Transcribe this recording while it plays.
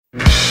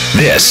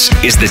This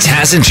is the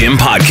Taz and Jim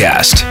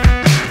podcast.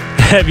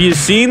 Have you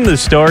seen the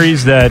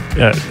stories that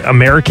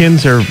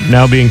Americans are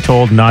now being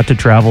told not to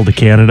travel to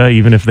Canada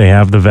even if they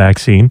have the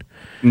vaccine?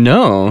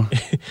 No.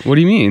 What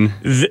do you mean?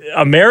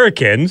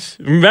 Americans,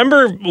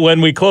 remember when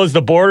we closed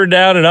the border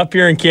down and up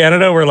here in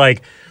Canada, we're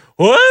like,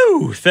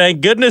 whoa, thank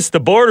goodness the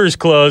border's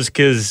closed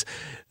because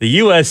the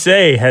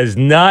USA has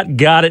not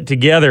got it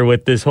together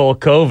with this whole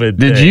COVID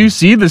Did thing. you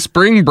see the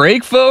spring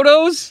break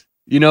photos?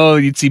 You know,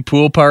 you'd see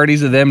pool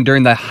parties of them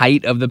during the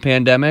height of the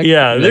pandemic.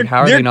 Yeah, You're like, how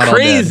are they're they not all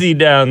dead? crazy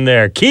down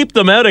there. Keep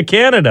them out of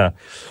Canada.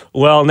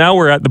 Well, now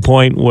we're at the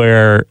point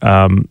where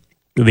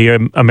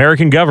the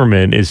American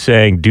government is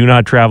saying do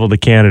not travel to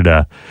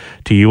Canada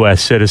to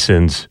U.S.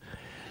 citizens,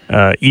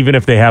 even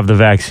if they have the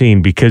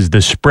vaccine, because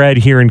the spread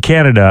here in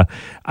Canada,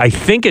 I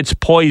think it's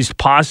poised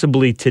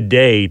possibly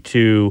today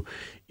to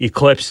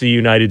eclipse the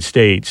United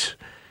States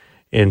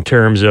in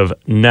terms of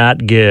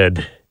not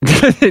good.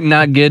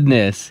 Not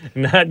goodness.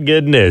 Not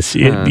goodness.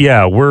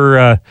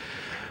 We're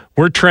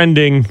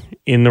trending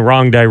in the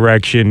wrong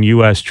direction.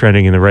 U.S.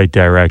 trending in the right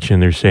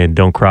direction. They're saying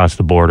don't cross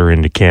the border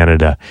into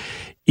Canada,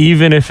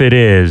 even if it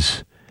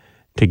is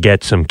to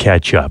get some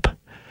ketchup.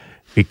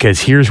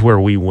 Because here's where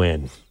we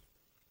win.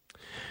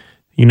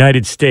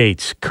 United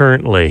States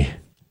currently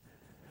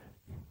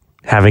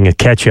having a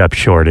ketchup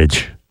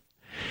shortage.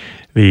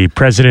 The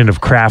president of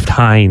Kraft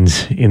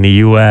Heinz in the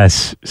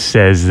U.S.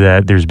 says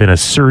that there's been a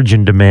surge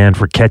in demand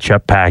for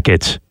ketchup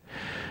packets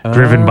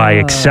driven by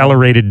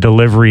accelerated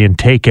delivery and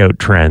takeout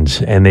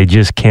trends, and they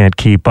just can't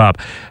keep up.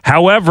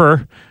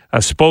 However,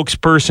 a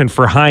spokesperson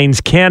for Heinz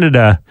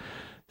Canada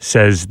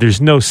says there's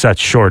no such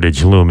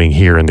shortage looming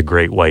here in the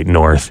Great White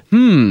North.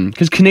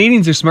 Because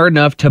Canadians are smart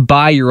enough to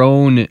buy your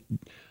own,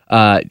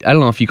 I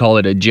don't know if you call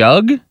it a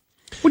jug.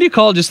 What do you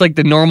call it? Just like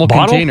the normal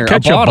Bottle? container?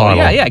 Ketchup a bottle.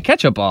 bottle. Yeah,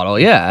 ketchup bottle.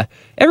 Yeah.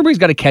 Everybody's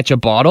got a ketchup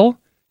bottle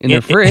in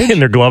their fridge. In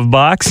their glove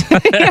box.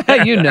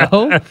 Yeah, you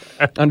know,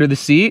 under the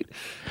seat.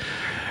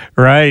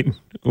 Right.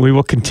 We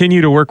will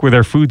continue to work with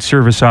our food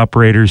service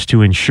operators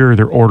to ensure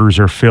their orders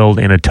are filled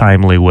in a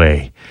timely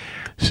way,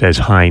 says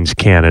Heinz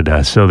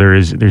Canada. So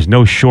there's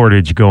no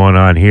shortage going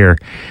on here.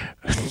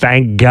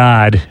 Thank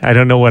God. I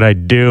don't know what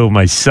I'd do.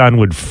 My son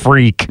would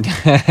freak.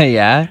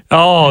 Yeah.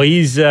 Oh,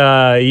 he's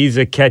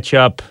a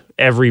ketchup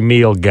every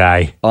meal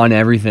guy. On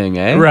everything,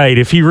 eh? Right.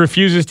 If he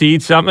refuses to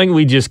eat something,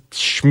 we just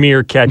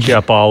smear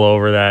ketchup all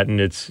over that, and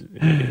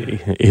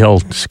he'll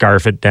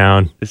scarf it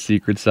down. The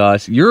secret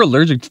sauce. You're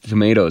allergic to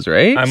tomatoes,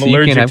 right? I'm So you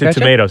allergic can't to have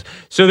ketchup? tomatoes.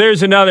 So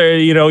there's another,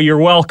 you're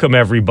welcome,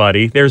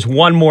 everybody. There's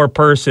one more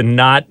person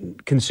not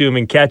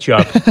consuming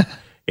ketchup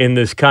in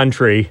this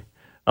country,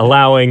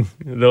 allowing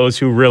those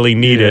who really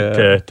need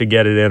it to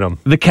get it in them.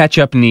 The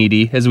ketchup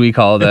needy, as we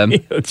call them.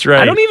 That's right.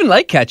 I don't even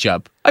like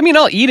ketchup. I mean,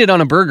 I'll eat it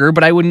on a burger,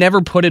 but I would never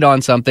put it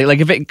on something. Like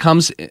if it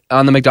comes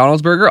on the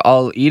McDonald's burger,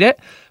 I'll eat it.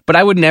 But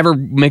I would never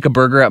make a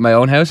burger at my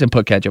own house and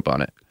put ketchup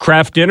on it.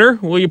 Kraft dinner,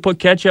 will you put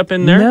ketchup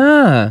in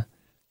there?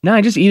 Nah,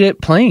 I just eat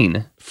it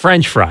plain.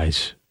 French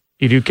fries.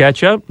 You do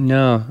ketchup?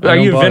 No. Are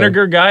you a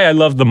vinegar guy? I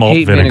love the malt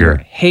vinegar.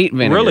 Hate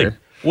vinegar. Really?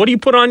 What do you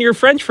put on your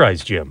French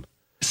fries, Jim?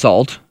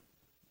 Salt.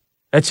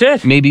 That's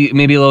it. Maybe a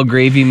little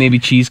gravy, maybe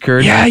cheese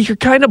curd. Yeah, you're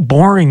kind of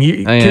boring.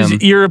 I am.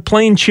 You're a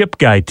plain chip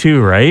guy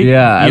too, right?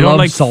 Yeah, you I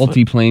love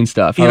salty plain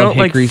stuff. You I love don't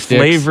like hickory sticks.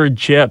 flavored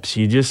chips.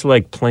 You just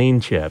like plain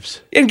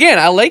chips. And again,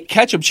 I like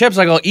ketchup chips.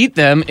 Like I'll eat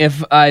them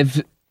if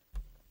I've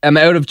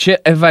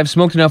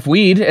smoked enough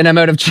weed and I'm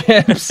out of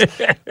chips,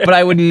 but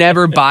I would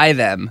never buy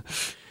them.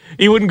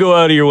 You wouldn't go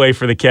out of your way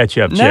for the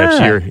ketchup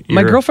chips.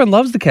 My girlfriend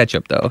loves the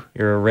ketchup though.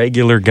 You're a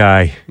regular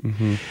guy.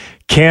 Mm-hmm.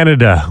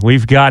 Canada,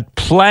 we've got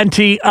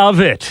plenty of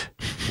it.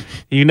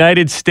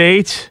 United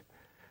States,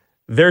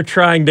 they're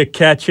trying to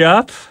catch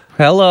up.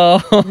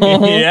 Hello.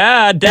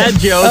 Yeah, dad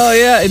jokes. Oh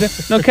yeah,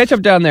 no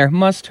ketchup down there.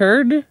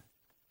 Mustard.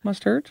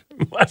 Mustard.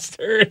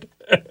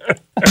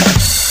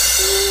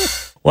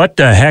 What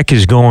the heck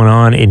is going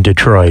on in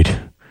Detroit?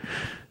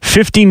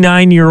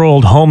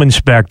 59-year-old home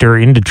inspector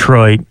in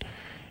Detroit.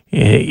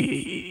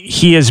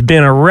 He has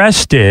been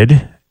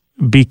arrested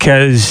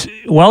because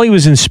while he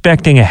was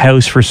inspecting a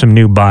house for some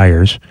new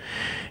buyers,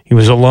 he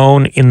was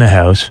alone in the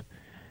house,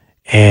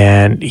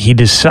 and he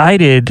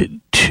decided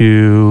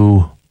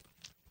to,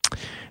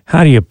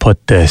 how do you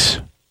put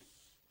this?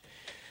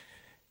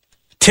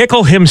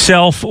 Tickle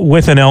himself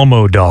with an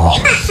Elmo doll.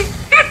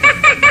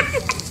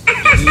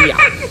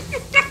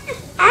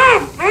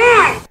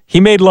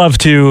 He made love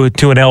to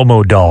an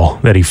Elmo doll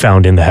that he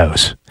found in the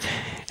house.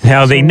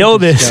 Now, they know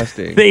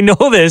disgusting. this. They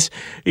know this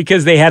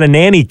because they had a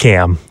nanny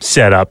cam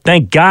set up.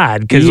 Thank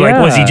God. Because,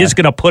 was he just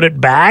going to put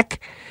it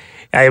back?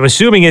 I'm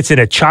assuming it's in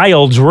a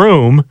child's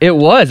room. It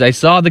was. I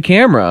saw the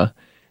camera.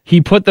 He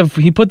put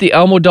the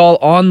Elmo doll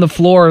on the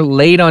floor,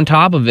 laid on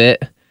top of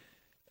it,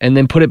 and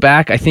then put it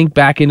back, I think,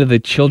 back into the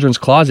children's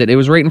closet. It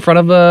was right in front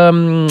of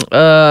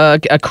a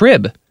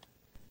crib.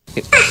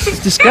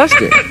 It's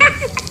disgusting.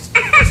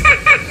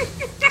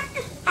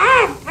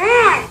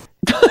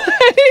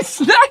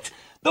 It's not...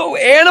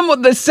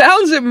 The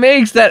sounds it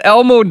makes, that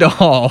Elmo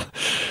doll,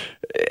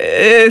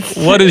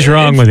 What is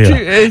wrong with you?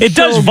 It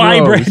does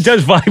vibrate. It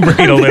does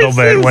vibrate a little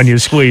bit when you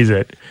squeeze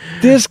it.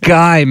 This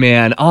guy,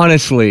 man,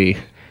 honestly,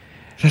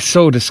 that's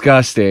so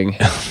disgusting.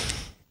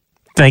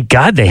 Thank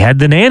God they had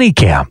the nanny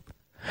cam.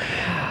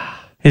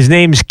 His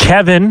name's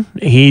Kevin.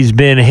 He's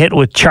been hit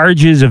with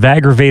charges of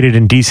aggravated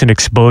indecent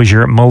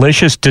exposure,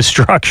 malicious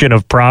destruction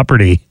of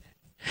property.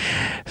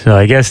 So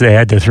I guess they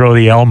had to throw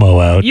the Elmo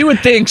out. You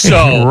would think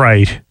so.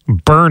 Right.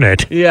 Burn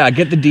it. Yeah,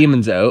 get the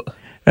demons out.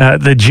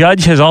 The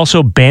judge has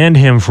also banned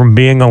him from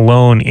being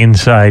alone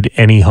inside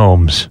any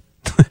homes.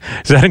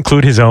 Does that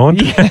include his own?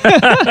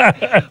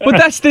 But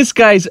that's this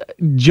guy's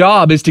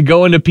job, is to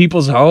go into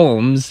people's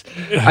homes.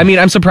 I mean,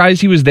 I'm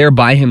surprised he was there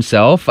by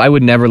himself. I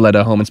would never let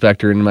a home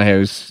inspector into my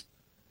house.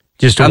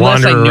 Just to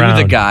unless wander I knew around.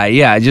 the guy.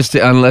 Yeah, it's just a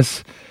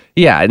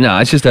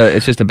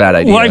bad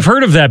idea. Well, I've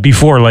heard of that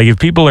before. Like if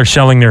people are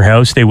selling their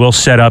house, they will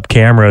set up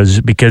cameras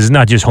because it's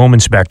not just home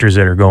inspectors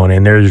that are going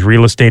in. There's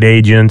real estate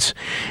agents.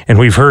 And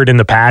we've heard in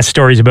the past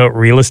stories about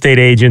real estate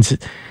agents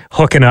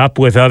hooking up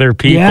with other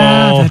people.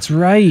 Yeah, that's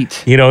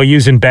right. You know,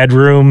 using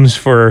bedrooms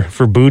for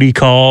booty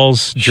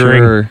calls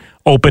during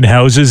open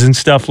houses and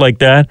stuff like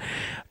that.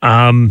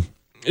 I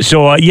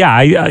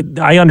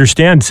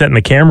understand setting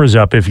the cameras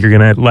up if you're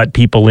going to let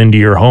people into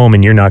your home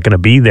and you're not going to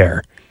be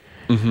there.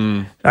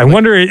 Mm-hmm. I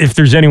wonder if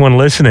there's anyone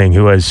listening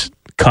who has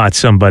caught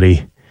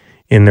somebody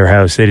in their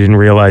house. They didn't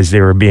realize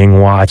they were being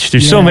watched.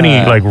 There's so many,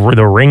 like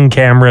the Ring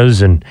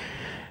cameras, and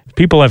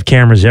people have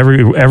cameras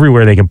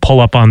everywhere they can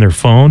pull up on their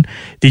phone.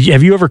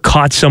 Have you ever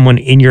caught someone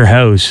in your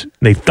house?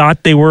 They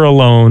thought they were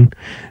alone.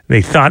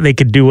 They thought they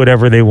could do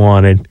whatever they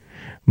wanted,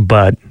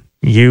 but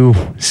you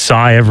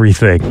saw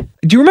everything.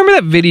 Do you remember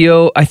that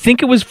video? I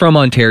think it was from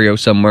Ontario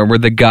somewhere, where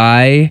the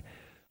guy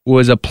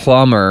was a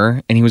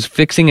plumber and he was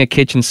fixing a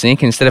kitchen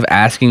sink, and instead of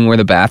asking where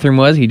the bathroom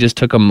was, he just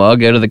took a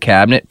mug out of the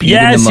cabinet, peed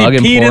in the mug,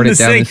 and poured it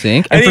down the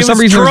sink. And for some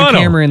reason, there was a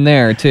camera in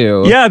there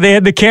too. Yeah, they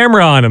had the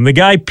camera on him. The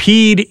guy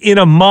peed in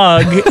a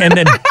mug and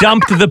then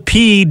dumped the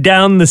pee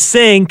down the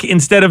sink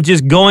instead of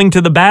just going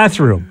to the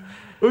bathroom.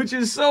 Which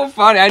is so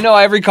funny. I know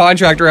every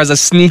contractor has a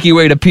sneaky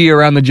way to pee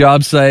around the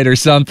job site or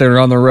something, or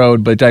on the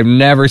road, but I've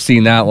never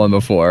seen that one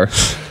before.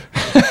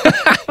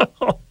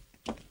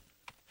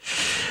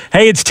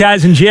 Hey, it's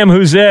Taz and Jim.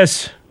 Who's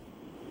this?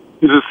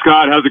 This is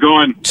Scott. How's it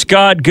going?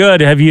 Scott, good.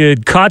 Have you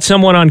caught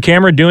someone on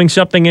camera doing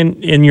something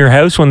in your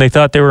house when they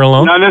thought they were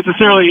alone? Not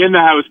necessarily in the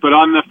house, but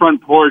on the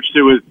front porch.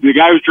 The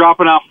guy was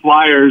dropping off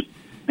flyers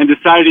and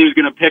decided he was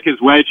going to pick his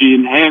wedgie,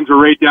 and hands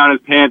were right down his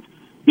pants.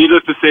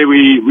 Needless to say,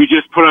 we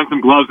just put on some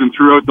gloves and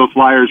threw out those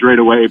flyers right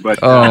away.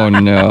 But oh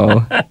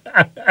no!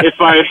 If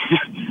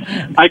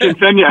I can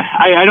send you,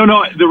 I don't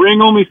know. The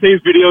Ring only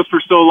saves videos for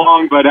so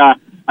long, but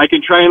I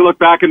can try and look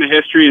back into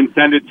history and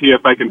send it to you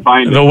if I can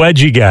find it. The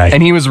wedgie guy.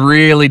 And he was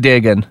really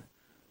digging.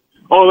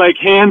 Oh, like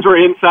hands were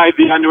inside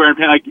the underwear and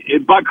pants,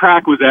 like butt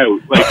crack was out.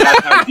 Like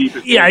that's how deep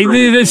it yeah,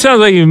 it sounds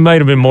like it might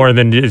have been more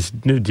than just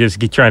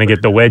trying to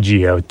get the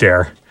wedgie out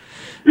there.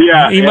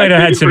 Yeah. He might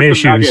have had some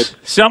issues.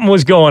 Something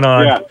was going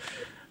on. Yeah.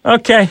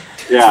 Okay.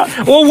 Yeah.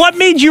 Well, what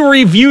made you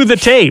review the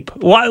tape?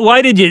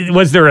 Why did you?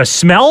 Was there a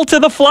smell to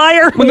the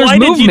flyer? When there's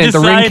movement,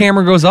 the Ring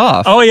camera goes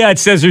off. Oh yeah, it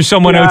says there's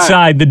someone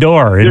outside the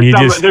door, and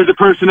there's a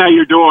person at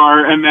your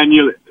door, and then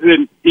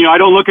I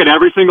don't look at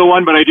every single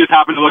one, but I just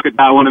happen to look at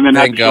that one, and then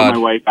I show my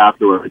wife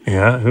afterwards.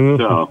 Yeah.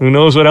 Who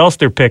knows what else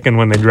they're picking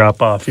when they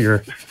drop off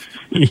your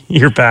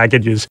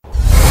packages?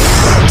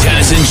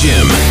 Taz and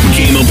Jim,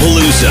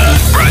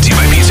 Gamepalooza, brought to you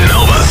by Pizza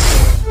Nova.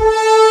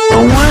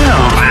 Oh,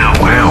 wow.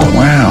 Wow, wow,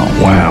 wow,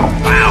 wow.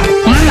 Wow.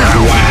 Wow.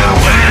 Wow.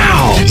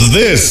 Wow.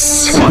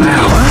 This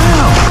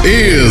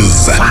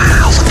is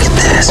Look at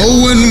this.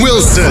 Owen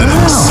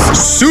Wilson's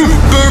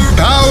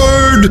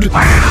super-powered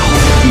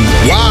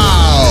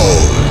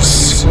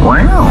Wows.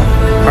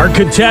 Wow. Our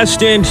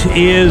contestant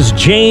is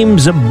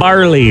James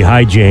Barley.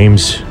 Hi,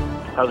 James.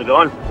 How's it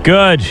going?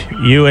 Good.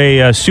 You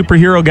a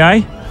superhero guy?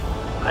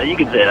 You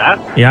could say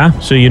that. Yeah?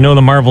 So you know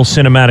the Marvel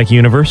Cinematic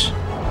Universe?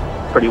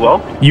 Pretty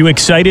well. You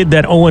excited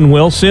that Owen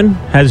Wilson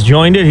has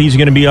joined it? He's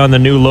going to be on the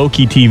new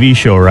Loki TV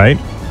show, right?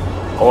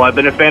 Oh, I've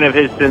been a fan of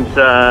his since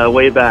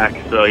way back,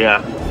 so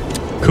yeah.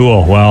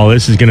 Cool. Well,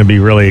 this is going to be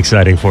really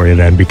exciting for you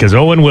then, because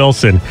Owen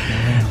Wilson,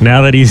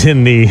 now that he's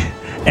in the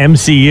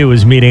MCU,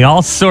 is meeting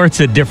all sorts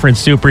of different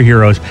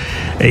superheroes.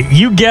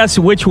 You guess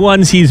which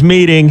ones he's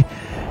meeting,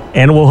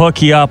 and we'll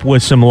hook you up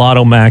with some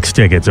Lotto Max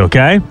tickets,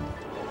 okay?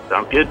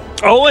 Sounds good.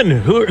 Owen,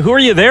 who are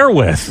you there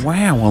with?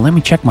 Wow, well, let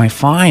me check my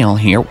file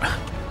here.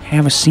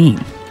 Have a seat.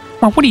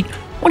 Well, what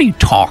are you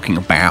talking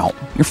about?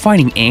 You're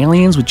fighting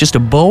aliens with just a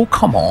bow?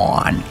 Come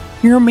on.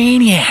 You're a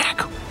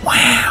maniac.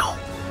 Wow.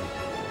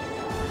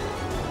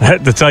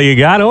 That's all you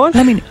got, Owen?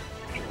 I mean,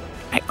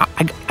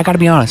 I gotta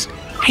be honest.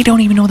 I don't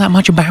even know that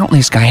much about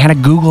this guy. I had to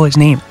Google his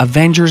name.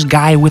 Avengers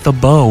guy with a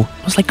bow.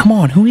 I was like, come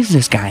on, who is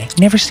this guy?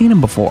 Never seen him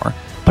before.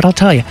 But I'll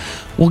tell you,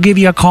 we'll give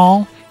you a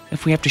call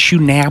if we have to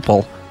shoot an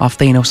apple off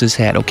Thanos'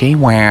 head, okay?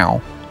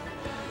 Wow.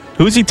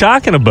 Who's he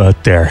talking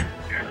about there?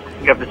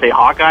 You have to say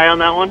Hawkeye on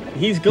that one?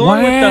 He's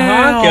going with the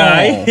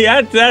Hawkeye.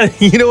 Yeah,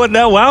 you know what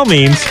that wow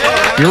means.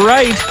 You're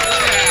right.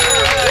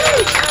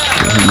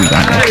 Who we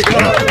got next?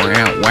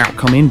 Wow.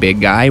 Come in,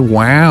 big guy.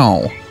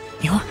 Wow.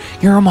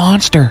 You're a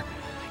monster.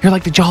 You're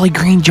like the Jolly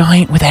Green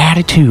Giant with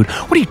attitude.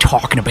 What are you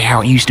talking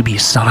about? You used to be a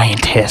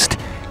scientist.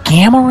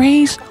 Gamma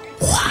rays?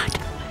 What?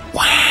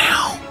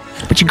 Wow.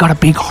 But you got a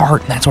big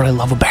heart, and that's what I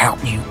love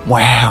about you.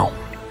 Wow.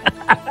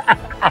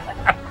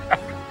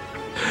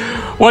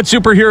 What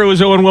superhero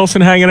is Owen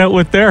Wilson hanging out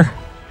with there?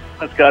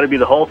 That's got to be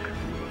the Hulk.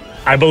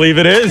 I believe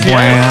it is.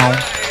 Yeah.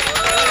 Wow.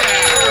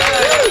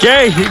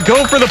 Okay,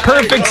 go for the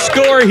perfect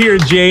score here,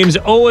 James.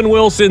 Owen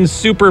Wilson's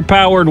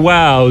super-powered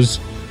wows.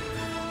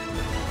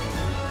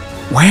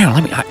 Wow,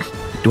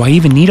 do I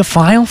even need a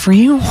file for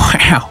you?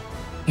 Wow,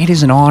 it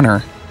is an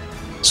honor.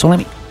 So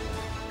what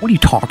are you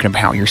talking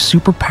about? Your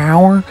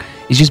superpower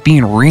is just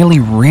being really,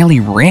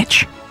 really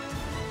rich?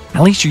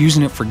 At least you're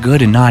using it for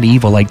good and not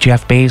evil like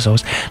Jeff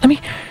Bezos. Let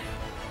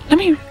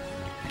me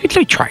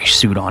try your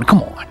suit on.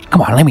 Come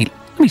on, let me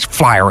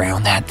fly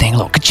around that thing.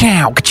 Look,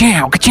 ka-chow,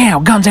 ka-chow, ka-chow,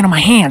 guns into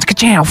my hands,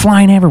 ka-chow,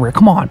 flying everywhere.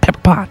 Come on, Pepper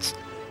Potts.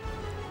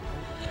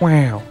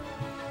 Wow.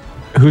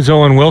 Who's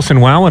Owen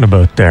Wilson wowing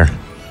about there?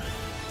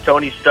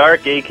 Tony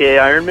Stark,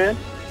 a.k.a. Iron Man.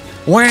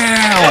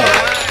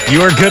 Wow.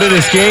 You are good at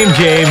this game,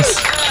 James.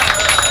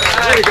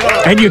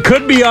 And you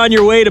could be on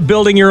your way to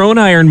building your own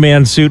Iron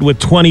Man suit with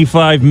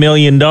 $25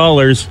 million.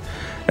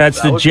 That's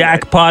the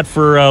jackpot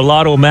for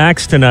Lotto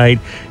Max tonight.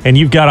 And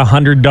you've got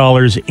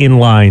 $100 in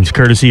lines,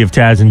 courtesy of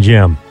Taz and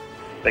Jim.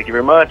 Thank you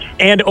very much.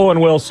 And Owen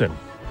Wilson.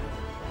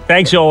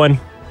 Thanks, Owen.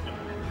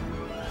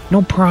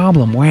 No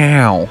problem.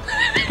 Wow.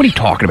 What are you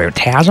talking about,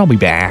 Taz? I'll be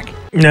back.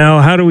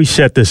 Now, how do we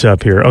set this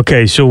up here?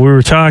 Okay, so we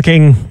were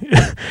talking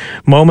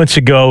moments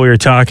ago, we were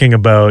talking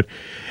about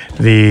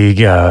the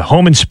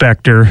home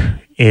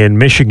inspector in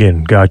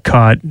Michigan got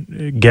caught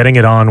getting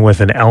it on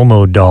with an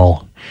Elmo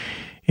doll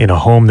in a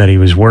home that he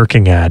was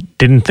working at.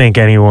 Didn't think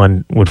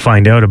anyone would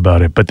find out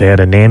about it, but they had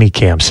a nanny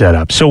cam set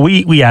up. So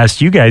we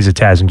asked you guys, the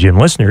Taz and Jim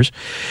listeners,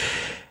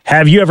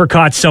 have you ever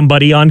caught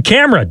somebody on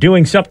camera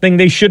doing something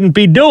they shouldn't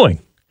be doing?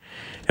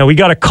 And we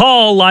got a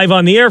call live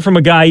on the air from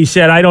a guy. He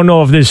said, I don't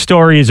know if this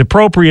story is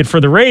appropriate for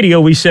the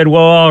radio. We said,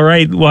 well, all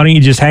right, why don't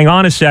you just hang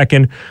on a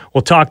second?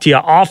 We'll talk to you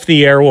off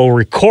the air. We'll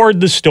record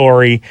the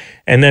story,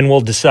 and then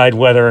we'll decide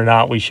whether or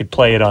not we should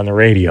play it on the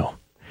radio.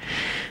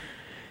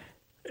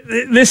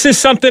 This is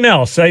something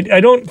else. I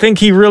don't think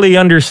he really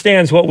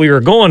understands what we were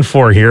going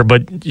for here,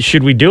 but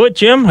should we do it,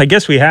 Jim? I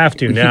guess we have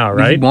to now,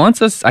 right? He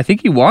wants us. I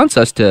think he wants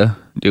us to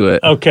do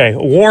it. Okay.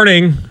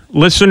 Warning,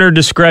 listener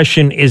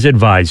discretion is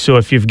advised. So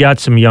if you've got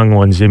some young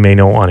ones, they may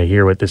not want to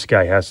hear what this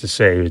guy has to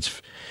say.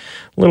 It's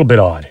a little bit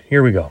odd.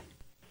 Here we go.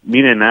 Me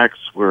and an ex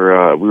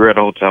were we were at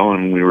a hotel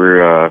and we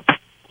were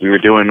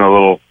doing a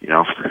little,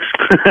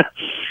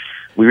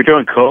 we were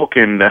doing coke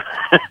and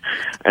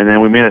and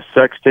then we made a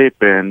sex tape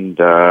and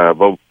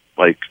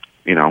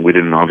we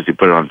didn't obviously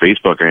put it on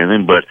Facebook or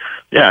anything, but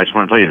yeah, I just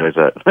want to tell you guys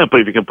that. But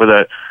if you can put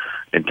that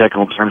in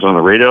technical terms on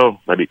the radio,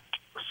 that'd be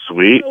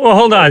sweet. Well,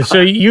 hold on. So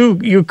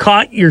you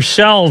caught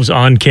yourselves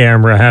on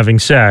camera having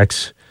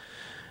sex.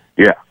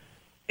 Yeah.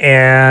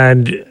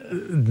 And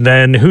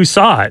then who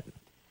saw it?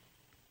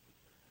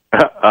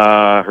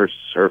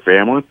 Her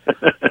family.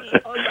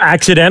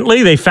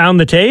 Accidentally? They found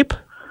the tape?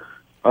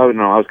 Oh,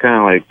 no, I was kind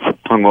of like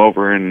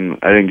hungover and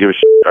I didn't give a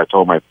shit. I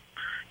told my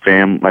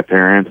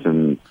parents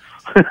and...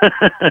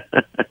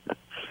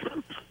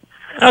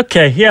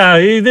 Okay, yeah,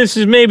 this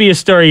is maybe a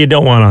story you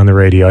don't want on the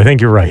radio. I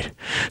think you're right.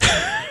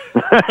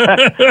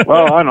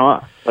 Well, I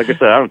know. Like I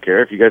said, I don't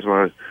care if you guys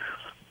want to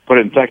put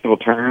it in technical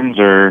terms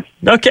or,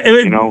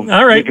 okay, all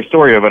right. make a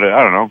story about it.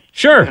 I don't know.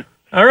 Sure.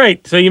 All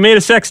right. So you made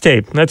a sex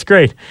tape. That's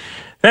great.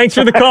 Thanks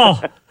for the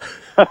call.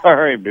 All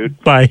right,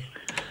 dude. Bye.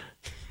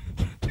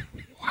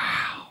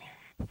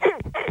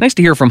 Nice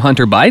to hear from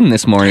Hunter Biden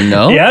this morning,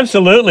 though. Yeah,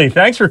 absolutely.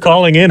 Thanks for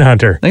calling in,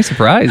 Hunter. Nice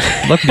surprise.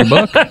 Look at your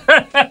book.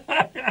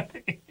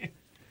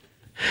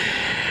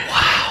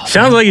 Wow.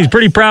 Sounds like he's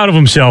pretty proud of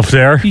himself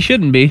there. He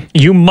shouldn't be.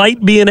 You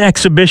might be an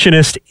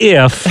exhibitionist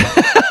if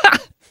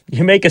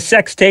you make a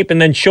sex tape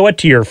and then show it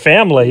to your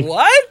family.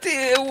 What?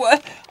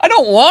 I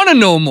don't want to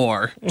know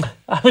more.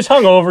 I was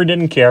hungover,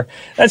 didn't care.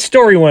 That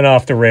story went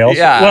off the rails.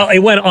 Yeah. Well, it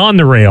went on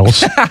the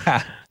rails.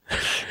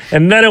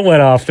 And then it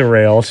went off the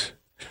rails.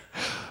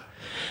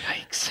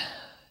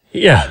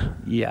 Yeah.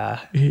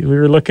 Yeah. We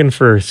were looking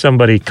for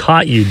somebody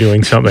caught you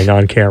doing something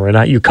on camera,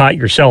 not you caught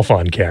yourself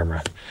on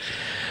camera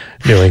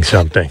doing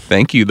something.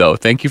 Thank you, though.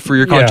 Thank you for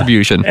your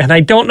contribution. And I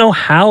don't know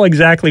how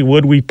exactly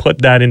would we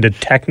put that into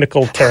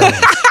technical terms.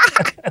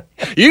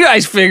 You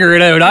guys figure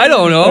it out. I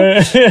don't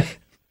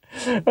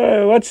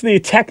know. What's the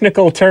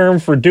technical term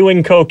for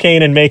doing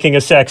cocaine and making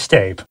a sex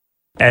tape?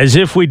 As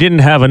if we didn't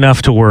have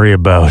enough to worry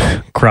about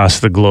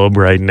across the globe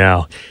right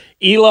now.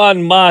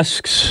 Elon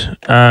Musk's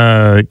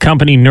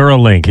company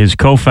Neuralink, his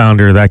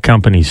co-founder of that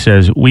company,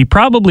 says we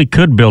probably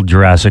could build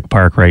Jurassic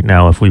Park right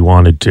now if we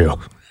wanted to.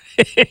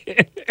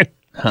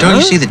 Don't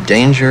you see the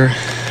danger,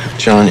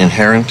 John,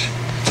 inherent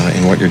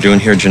in what you're doing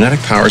here. Genetic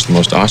power is the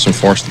most awesome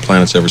force the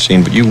planet's ever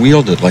seen, but you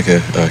wield it like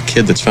a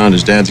kid that's found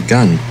his dad's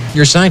gun.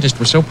 Your scientists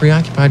were so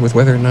preoccupied with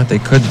whether or not they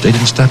could, they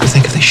didn't stop to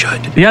think if they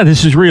should. Yeah,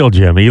 this is real,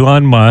 Jim.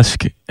 Elon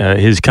Musk,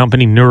 his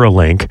company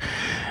Neuralink,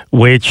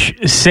 which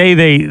say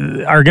they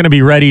are going to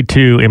be ready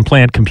to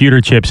implant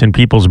computer chips in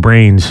people's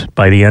brains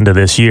by the end of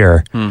this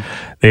year.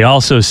 They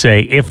also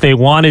say if they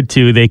wanted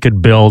to, they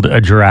could build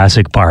a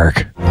Jurassic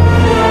Park.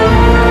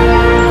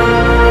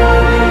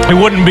 It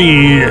wouldn't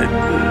be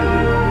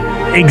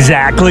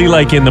exactly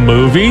like in the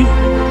movie.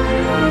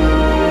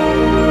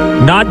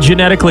 Not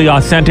genetically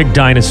authentic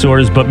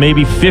dinosaurs, but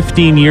maybe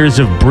 15 years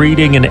of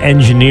breeding and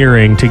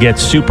engineering to get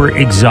super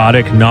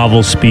exotic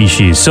novel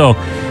species. So,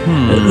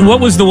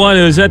 what was the one?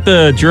 Was that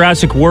the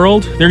Jurassic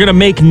World? They're going to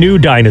make new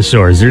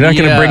dinosaurs. They're not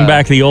going to bring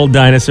back the old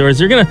dinosaurs.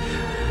 They're going to,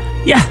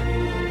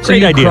 so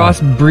you idea.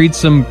 Crossbreed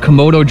some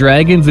Komodo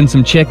dragons and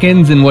some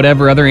chickens and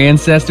whatever other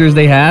ancestors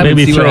they have.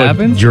 Maybe and see throw what a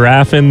happens.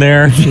 giraffe in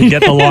there.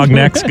 Get the long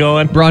necks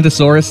going.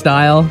 Brontosaurus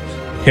style.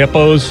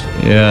 Hippos.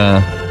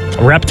 Yeah.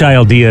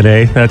 Reptile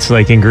DNA. That's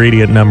like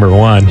ingredient number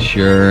one.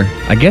 Sure.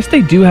 I guess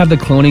they do have the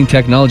cloning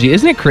technology.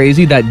 Isn't it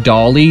crazy that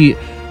Dolly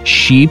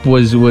sheep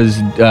was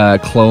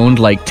cloned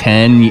like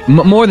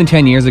more than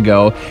 10 years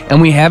ago, and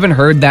we haven't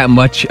heard that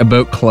much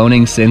about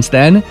cloning since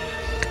then?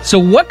 So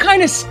what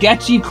kind of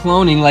sketchy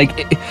cloning,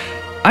 like...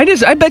 I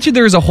bet you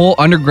there's a whole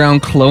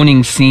underground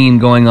cloning scene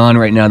going on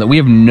right now that we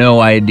have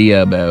no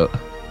idea about.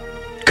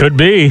 Could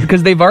be.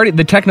 Because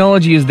the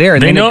technology is there,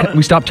 and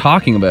we stopped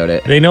talking about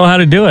it. They know how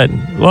to do it.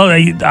 Well,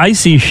 I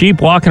see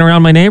sheep walking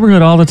around my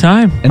neighborhood all the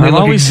time. And they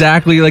look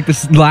exactly like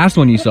the last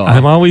one you saw.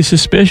 I'm always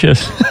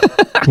suspicious.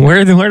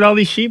 Where'd all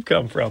these sheep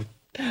come from?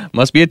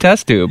 Must be a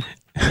test tube.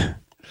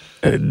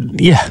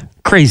 Yeah,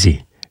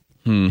 crazy.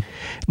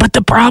 But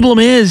the problem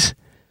is,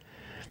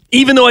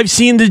 even though I've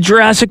seen the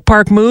Jurassic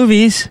Park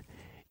movies,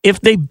 if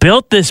they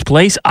built this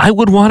place, I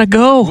would want to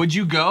go. Would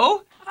you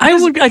go?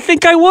 I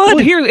think I would. Well,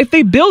 here, if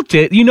they built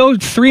it,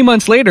 3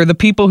 months later, the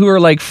people who are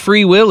like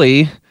Free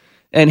Willy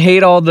and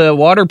hate all the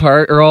water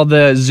park or all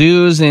the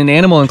zoos and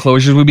animal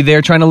enclosures would be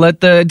there trying to let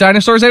the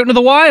dinosaurs out into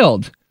the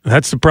wild.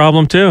 That's the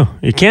problem too.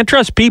 You can't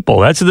trust people.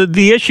 That's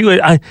the issue.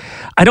 I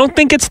don't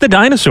think it's the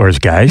dinosaurs,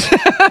 guys.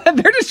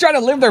 They're just trying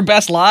to live their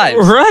best lives.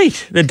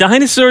 Right. The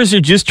dinosaurs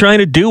are just trying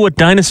to do what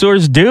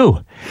dinosaurs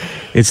do.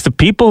 It's the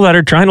people that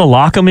are trying to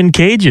lock them in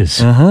cages.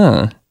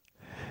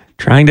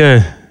 Trying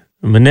to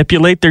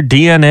manipulate their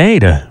DNA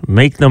to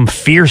make them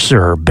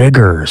fiercer,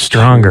 bigger,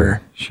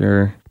 stronger.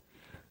 Sure.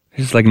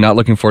 Just like not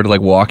looking forward to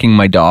like walking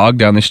my dog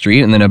down the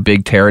street and then a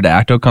big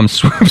pterodactyl comes,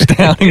 swoops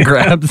down and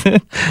grabs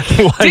it.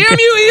 Damn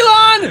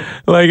you, Elon!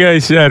 Like I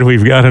said,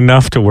 we've got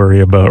enough to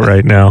worry about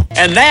right now.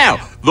 And now,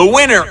 the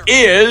winner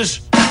is...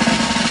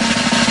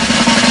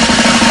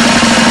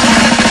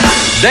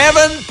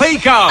 Devin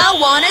Peacock. I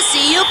want to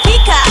see you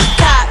peacock,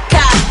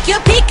 cock, you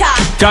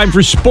peacock. Time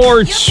for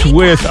sports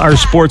with our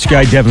sports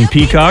guy, Devin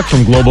Peacock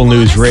from Global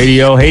News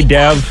Radio. Hey,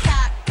 Dev.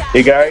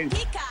 Hey, guys.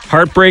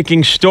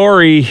 Heartbreaking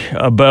story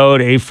about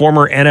a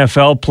former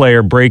NFL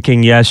player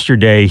breaking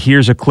yesterday.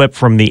 Here's a clip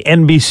from the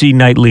NBC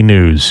Nightly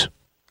News.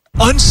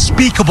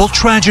 Unspeakable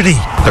tragedy.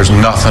 There's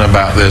nothing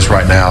about this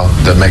right now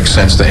that makes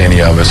sense to any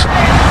of us.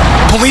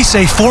 Police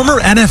say former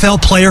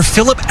NFL player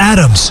Philip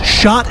Adams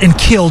shot and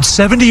killed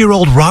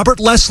 70-year-old Robert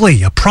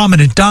Leslie, a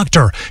prominent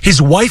doctor,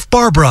 his wife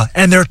Barbara,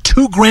 and their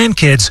 2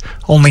 grandkids,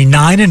 only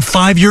 9 and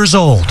 5 years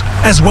old,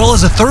 as well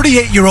as a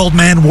 38-year-old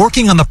man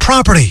working on the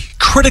property,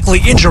 critically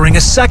injuring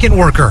a second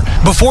worker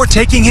before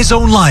taking his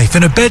own life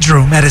in a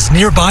bedroom at his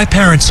nearby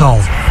parents'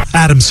 home.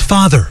 Adams'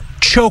 father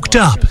choked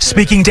up,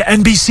 speaking to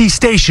NBC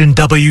station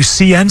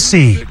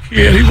WCNC.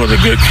 Yeah, he was a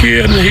good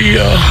kid, and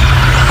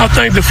I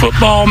think the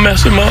football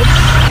messed him up.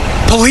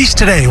 Police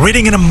today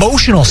reading an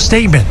emotional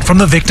statement from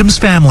the victims'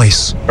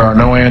 families. There are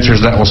no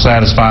answers that will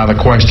satisfy the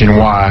question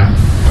why.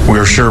 We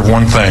are sure of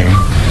one thing.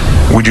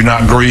 We do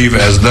not grieve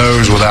as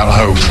those without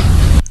hope.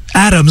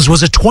 Adams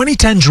was a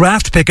 2010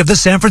 draft pick of the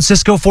San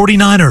Francisco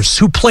 49ers,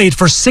 who played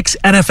for 6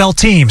 NFL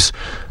teams.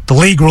 The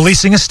league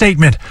releasing a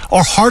statement.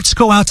 Our hearts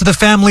go out to the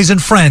families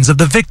and friends of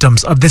the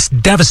victims of this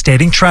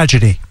devastating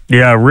tragedy.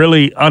 Yeah,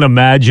 really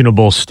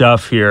unimaginable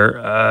stuff here.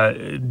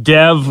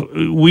 Dev,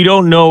 we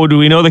don't know. Do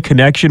we know the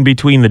connection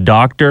between the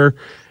doctor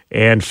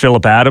and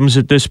Philip Adams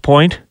at this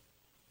point?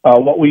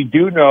 What we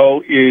do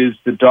know is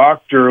the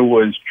doctor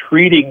was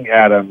treating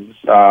Adams.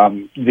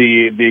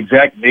 The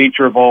exact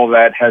nature of all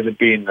that hasn't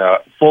been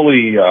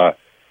fully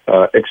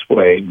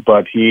explained,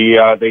 but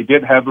they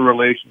did have a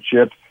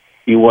relationship.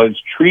 He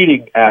was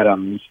treating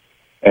Adams.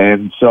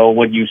 And so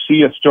when you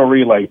see a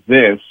story like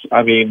this,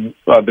 I mean,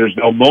 there's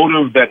no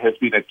motive that has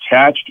been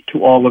attached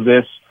to all of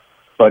this,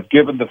 but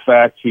given the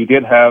fact he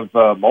did have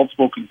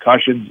multiple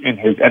concussions in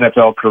his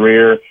NFL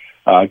career,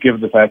 given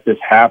the fact this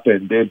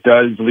happened, it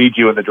does lead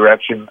you in the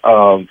direction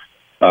of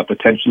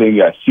potentially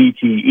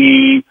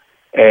CTE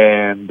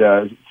and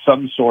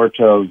some sort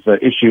of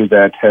issue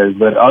that has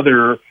led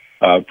other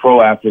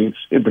pro athletes,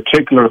 in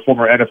particular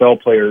former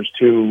NFL players,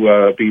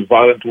 to be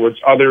violent towards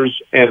others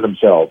and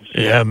themselves.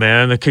 Yeah,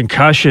 man, the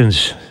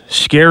concussions,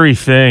 scary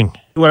thing.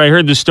 When I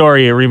heard the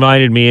story, it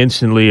reminded me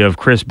instantly of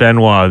Chris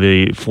Benoit,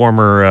 the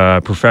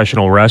former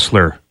professional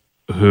wrestler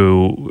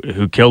who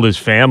killed his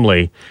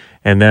family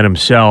and then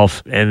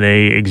himself, and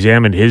they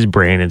examined his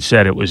brain and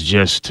said it was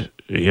just,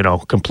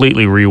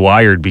 completely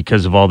rewired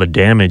because of all the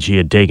damage he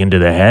had taken to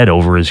the head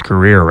over his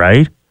career,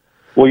 right?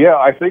 Well, yeah,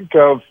 I think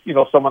of,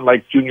 someone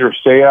like Junior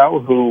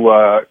Seau, who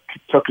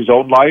took his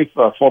own life,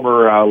 a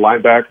former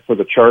linebacker for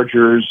the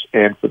Chargers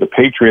and for the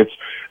Patriots.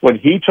 When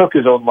he took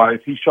his own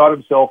life, he shot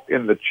himself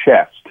in the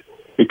chest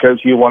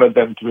because he wanted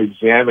them to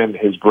examine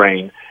his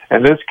brain.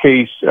 In this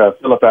case,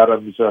 Philip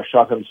Adams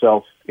shot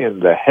himself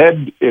in the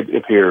head, it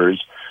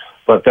appears,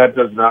 but that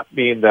does not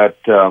mean that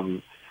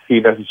he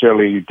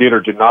necessarily did or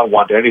did not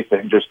want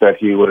anything, just that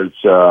he was,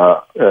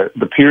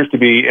 appears to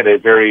be in a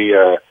very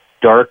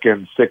dark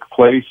and sick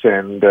place,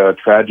 and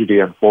tragedy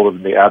unfolded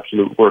in the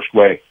absolute worst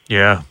way.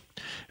 Yeah.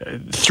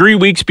 3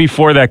 weeks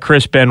before that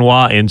Chris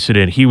Benoit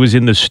incident, he was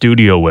in the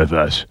studio with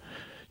us.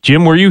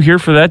 Jim, were you here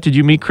for that? Did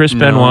you meet Chris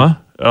Benoit?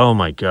 Oh,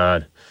 my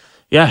God.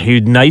 Yeah,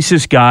 he's the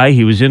nicest guy.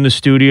 He was in the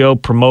studio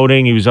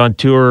promoting. He was on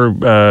tour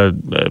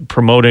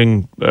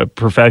promoting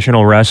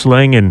professional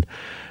wrestling, and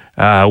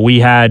we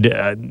had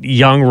a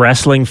young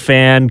wrestling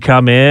fan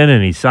come in,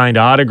 and he signed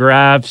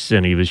autographs,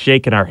 and he was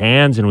shaking our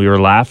hands, and we were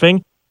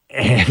laughing.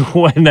 And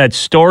when that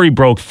story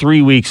broke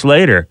 3 weeks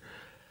later,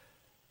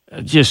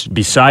 just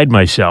beside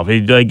myself.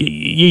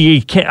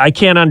 I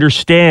can't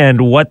understand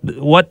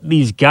what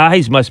these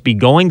guys must be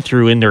going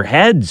through in their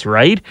heads,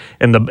 right?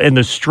 And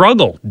the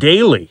struggle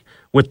daily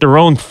with their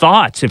own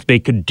thoughts if they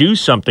could do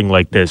something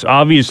like this.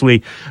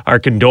 Obviously, our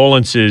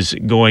condolences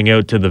going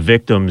out to the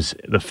victims,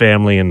 the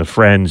family, and the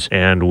friends,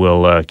 and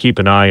we'll keep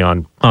an eye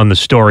on the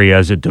story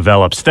as it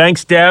develops.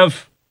 Thanks,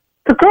 Dev.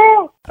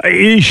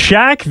 Is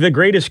Shaq the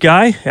greatest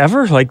guy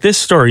ever? Like, this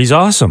story, he's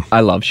awesome.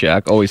 I love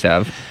Shaq. Always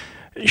have.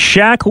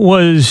 Shaq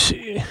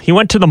he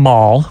went to the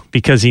mall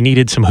because he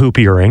needed some hoop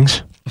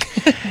earrings.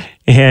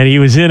 And he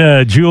was in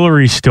a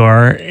jewelry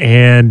store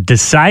and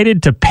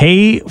decided to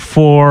pay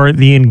for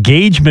the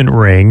engagement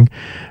ring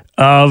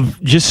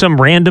of just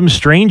some random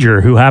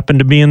stranger who happened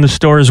to be in the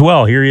store as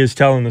well. Here he is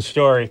telling the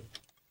story.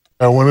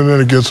 I went in there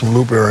to get some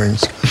loop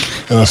earrings,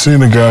 and I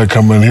seen a guy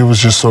come in. He was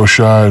just so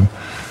shy.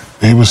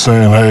 He was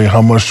saying, "Hey,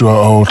 how much do I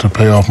owe to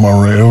pay off my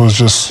ring?" It was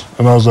just,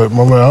 and I was like,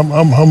 "My man,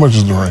 how much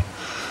is the ring?"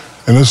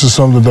 And this is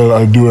something that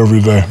I do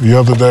every day. The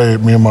other day,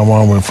 me and my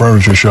mom went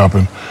furniture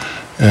shopping,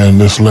 and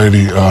this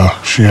lady,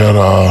 she had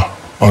an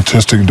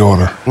autistic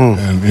daughter,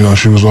 and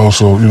she was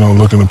also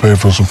looking to pay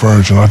for some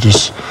furniture. And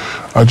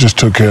I just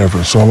took care of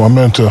her. So I'm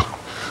into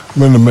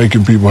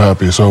making people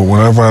happy. So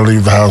whenever I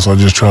leave the house, I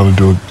just try to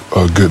do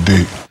a good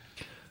deed.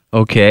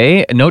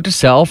 Okay, note to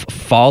self,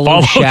 follow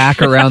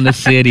Shaq around the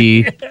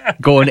city,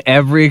 go in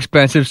every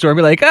expensive store,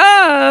 be like,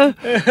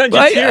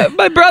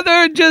 my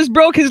brother just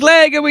broke his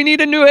leg and we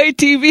need a new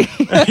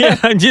ATV. Yeah,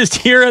 I'm just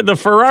here at the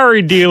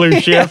Ferrari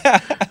dealership.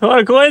 What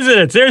a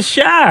coincidence. There's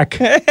Shaq.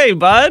 Hey,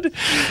 bud.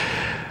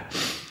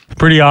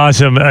 Pretty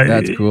awesome.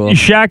 That's cool.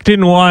 Shaq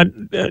didn't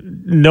want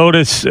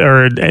notice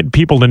or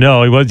people to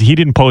know. He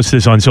didn't post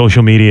this on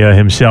social media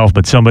himself,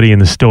 but somebody in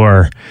the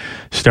store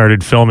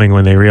started filming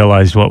when they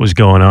realized what was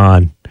going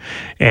on.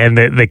 And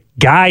the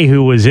guy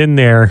who was in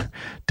there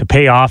to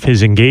pay off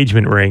his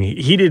engagement ring,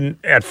 he didn't,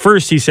 at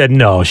first he said,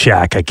 "No,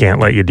 Shaq, I can't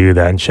let you do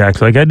that." And Shaq's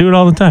like, "I do it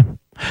all the time."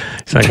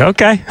 It's like,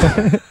 okay.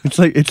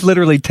 It's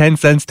literally 10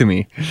 cents to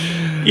me.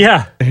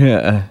 Yeah.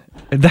 Yeah.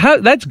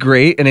 That's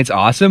great and it's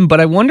awesome,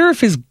 but I wonder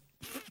if his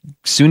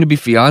soon-to-be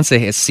fiance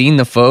has seen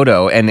the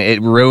photo and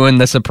it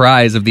ruined the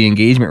surprise of the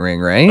engagement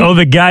ring, right? Oh,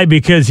 the guy,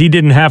 because he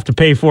didn't have to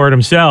pay for it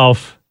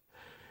himself.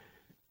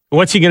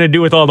 What's he going to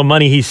do with all the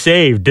money he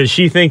saved? Does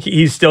she think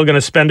he's still going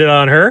to spend it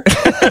on her?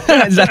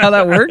 Is that how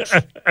that works?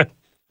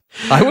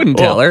 I wouldn't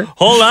tell her.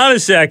 Hold on a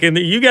second.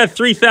 You got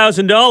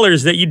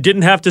 $3,000 that you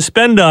didn't have to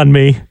spend on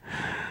me.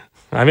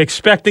 I'm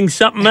expecting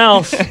something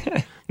else.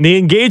 The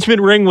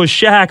engagement ring was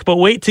Shaq, but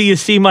wait till you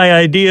see my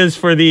ideas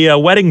for the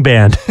wedding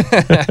band.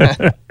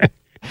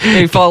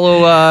 Maybe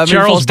follow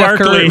Charles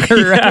Barkley.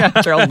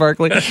 Charles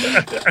Barkley.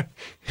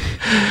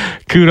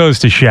 Kudos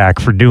to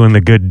Shaq for doing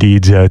the good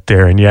deeds out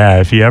there. And yeah,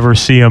 if you ever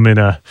see him in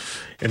a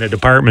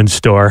department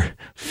store,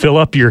 fill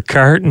up your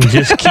cart and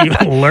just keep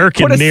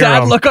lurking near him. Put a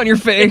sad look on your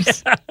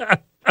face.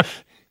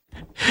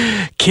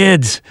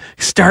 Kids,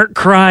 start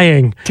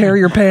crying. Tear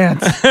your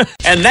pants.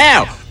 And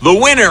now, the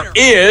winner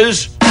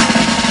is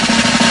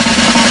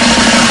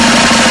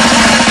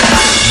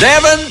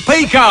Devin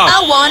Peacock.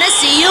 I wanna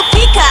see you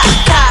peacock,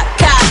 cock,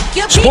 cock,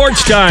 you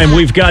Sports time.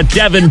 We've got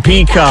Devin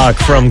Peacock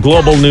from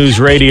Global News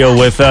Radio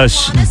with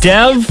us.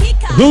 Dev,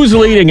 who's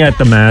leading at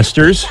the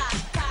Masters?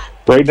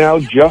 Right now,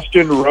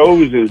 Justin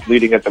Rose is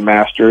leading at the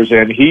Masters,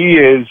 and he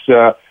is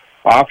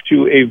off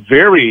to a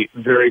very,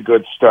 very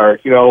good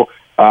start. We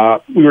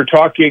were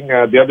talking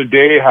the other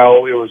day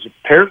how it was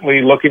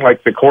apparently looking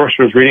like the course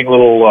was reading a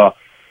little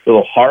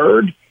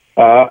hard,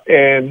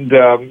 and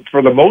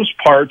for the most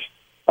part,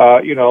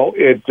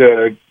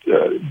 it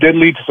did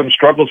lead to some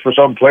struggles for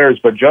some players,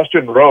 but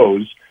Justin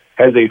Rose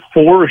has a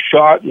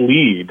 4-shot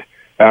lead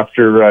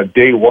after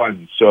day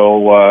one.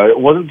 So it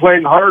wasn't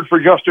playing hard for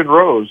Justin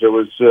Rose. It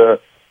was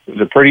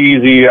a pretty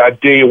easy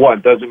day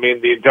one. Doesn't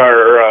mean the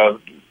entire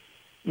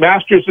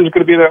Masters is going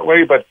to be that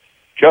way, but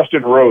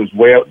Justin Rose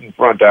way out in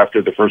front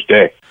after the first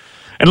day.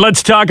 And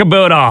let's talk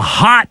about a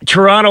hot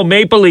Toronto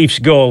Maple Leafs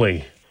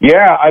goalie.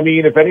 Yeah, I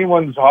mean, if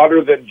anyone's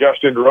hotter than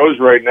Justin Rose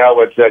right now,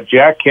 it's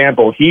Jack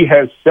Campbell. He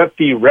has set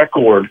the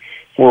record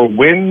for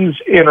wins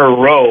in a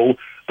row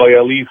by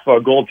a Leaf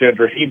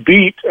goaltender. He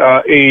beat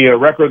a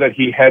record that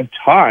he had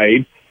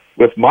tied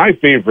with my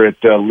favorite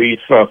Leaf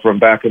from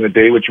back in the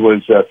day, which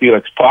was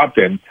Felix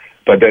Potvin.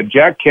 But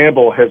Jack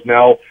Campbell has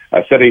now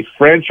set a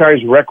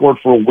franchise record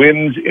for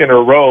wins in a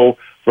row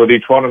for the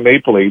Toronto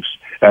Maple Leafs.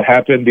 That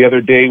happened the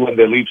other day when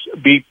the Leafs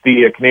beat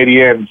the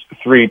Canadiens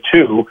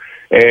 3-2.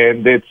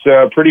 And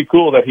it's pretty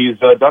cool that he's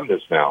done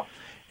this now.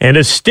 And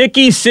a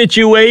sticky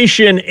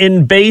situation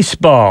in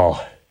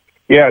baseball.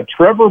 Yeah,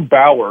 Trevor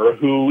Bauer,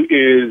 who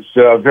is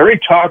very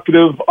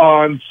talkative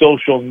on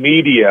social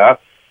media,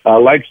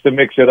 likes to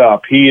mix it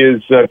up. He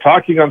is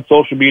talking on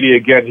social media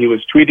again. He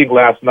was tweeting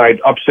last night,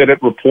 upset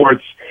at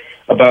reports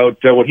about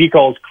what he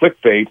calls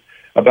clickbait,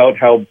 about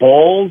how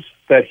balls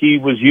that he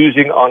was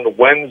using on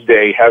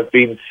Wednesday have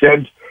been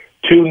sent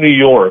to New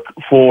York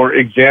for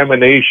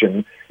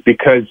examination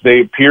because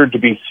they appeared to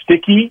be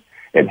sticky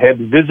and had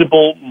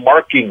visible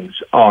markings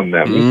on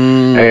them.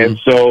 And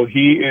so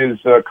he is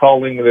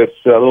calling this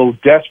a little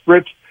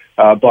desperate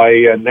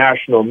by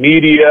national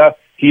media.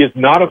 He is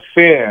not a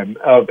fan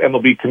of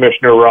MLB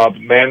Commissioner Rob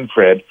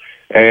Manfred,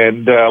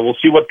 and we'll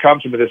see what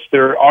comes from this.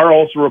 There are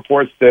also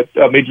reports that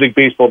Major League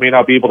Baseball may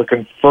not be able to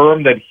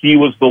confirm that he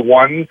was the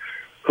one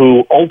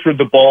who altered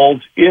the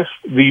balls if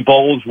the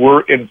balls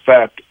were in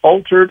fact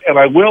altered. And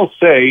I will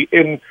say,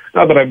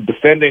 not that I'm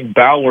defending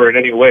Bauer in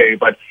any way,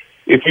 but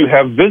if you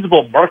have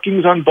visible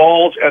markings on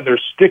balls and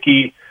they're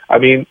sticky, I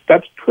mean,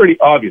 that's pretty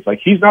obvious. Like,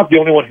 he's not the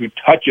only one who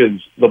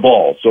touches the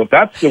ball. So if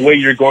that's the way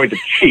you're going to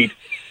cheat,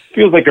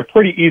 feels like a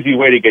pretty easy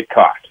way to get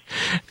caught.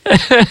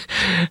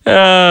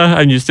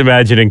 I'm just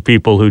imagining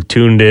people who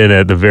tuned in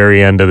at the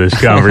very end of this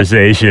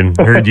conversation,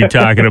 heard you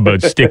talking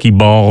about sticky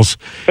balls,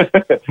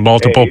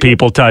 multiple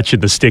people touching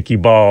the sticky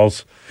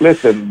balls.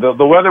 Listen,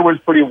 the weather was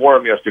pretty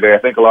warm yesterday. I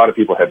think a lot of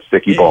people had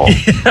sticky balls.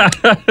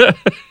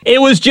 It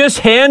was just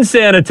hand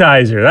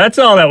sanitizer. That's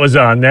all that was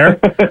on there,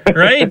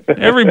 right?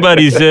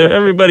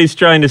 Everybody's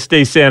trying to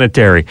stay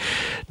sanitary.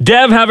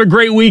 Dev, have a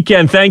great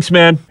weekend. Thanks,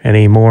 man.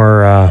 Any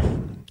more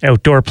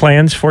outdoor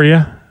plans for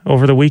you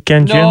over the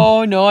weekend, Jim?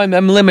 No,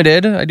 I'm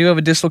limited. I do have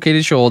a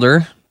dislocated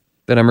shoulder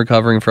that I'm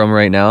recovering from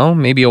right now.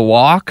 Maybe a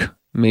walk,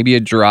 maybe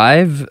a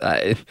drive.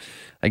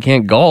 I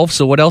can't golf,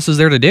 so what else is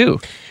there to do?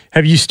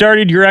 Have you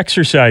started your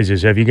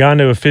exercises? Have you gone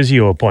to a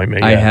physio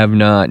appointment yet? I have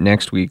not.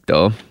 Next week,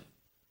 though.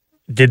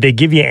 Did they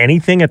give you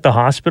anything at the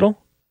hospital?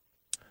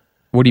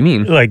 What do you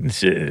mean? Like,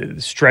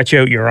 stretch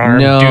out your arm,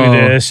 No. do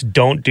this,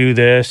 don't do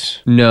this?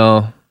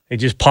 No. They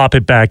just pop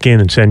it back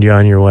in and send you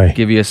on your way.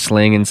 Give you a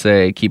sling and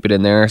say, keep it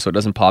in there so it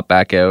doesn't pop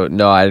back out.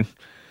 No, I've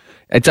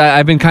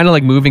been kind of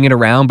like moving it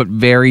around, but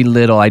very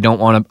little. I don't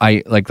want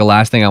to, like the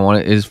last thing I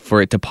want is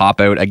for it to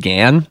pop out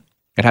again.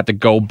 I'd have to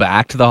go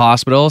back to the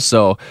hospital.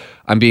 So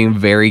I'm being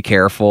very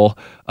careful.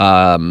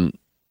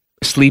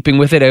 Sleeping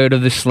with it out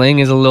of the sling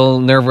is a little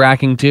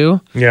nerve-wracking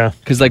too. Yeah.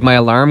 Because like my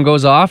alarm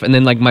goes off and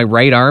then like my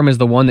right arm is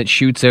the one that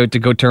shoots out to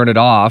go turn it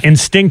off.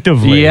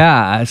 Instinctively.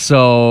 Yeah.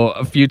 So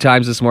a few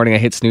times this morning I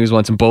hit snooze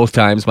once and both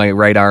times my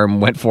right arm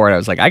went for it. I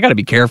was like, I got to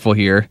be careful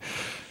here.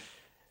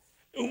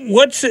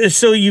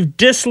 So you've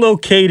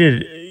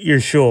dislocated your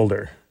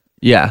shoulder.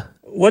 Yeah.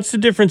 What's the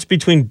difference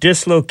between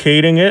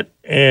dislocating it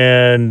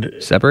and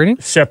separating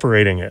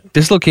it?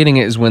 Dislocating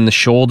it is when the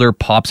shoulder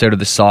pops out of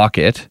the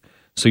socket.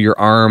 So your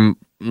arm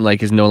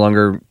like is no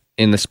longer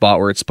in the spot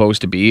where it's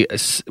supposed to be.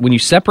 When you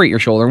separate your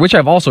shoulder, which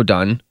I've also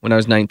done when I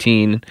was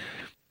 19,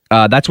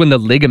 that's when the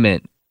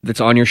ligament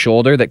that's on your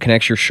shoulder that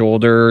connects your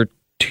shoulder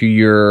to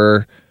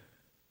your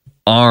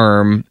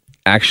arm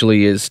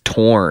actually is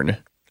torn.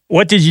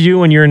 What did you do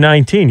when you were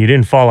 19? You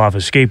didn't fall off a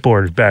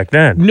skateboard back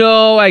then.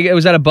 No, I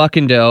was at a Buck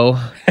and Doe.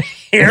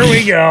 Here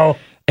we go.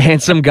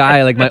 And some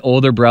guy, like my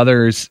older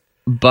brother's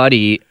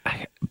buddy,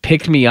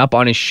 picked me up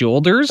on his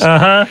shoulders.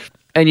 Uh-huh.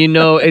 And you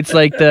know, it's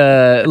like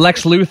the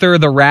Lex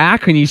Luthor, the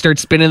rack, when you start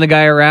spinning the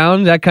guy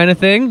around, that kind of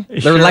thing.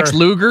 Sure. The Lex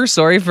Luger,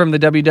 from the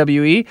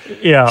WWE.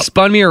 Yeah.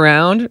 Spun me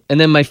around, and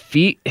then my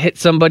feet hit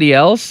somebody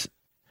else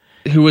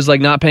who was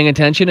like not paying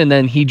attention, and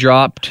then he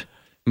dropped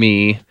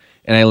me,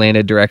 and I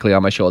landed directly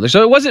on my shoulder.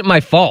 So it wasn't my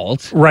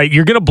fault. Right.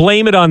 You're going to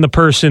blame it on the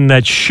person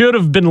that should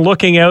have been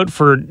looking out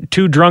for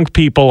two drunk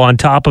people on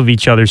top of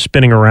each other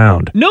spinning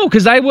around. No,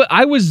 because I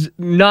was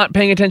not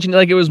paying attention.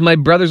 Like, it was my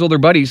brother's older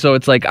buddy, so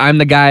it's like I'm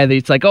the guy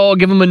that's like, oh,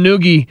 give him a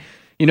noogie.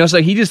 You know,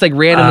 so he just like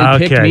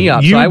randomly picked me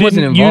up, so I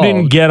wasn't involved. You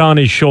didn't get on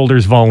his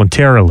shoulders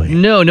voluntarily.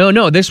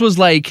 No. This was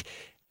like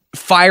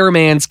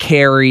fireman's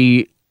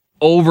carry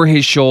over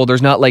his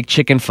shoulders, not like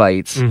chicken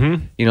fights.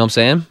 Mm-hmm. You know what I'm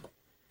saying?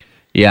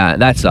 Yeah,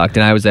 that sucked,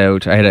 and I was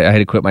out. I had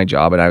to quit my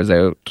job, and I was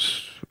out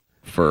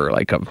for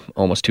like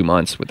almost 2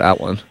 months with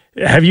that one.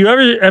 Have you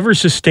ever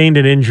sustained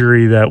an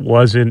injury that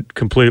wasn't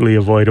completely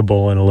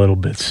avoidable and a little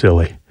bit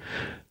silly?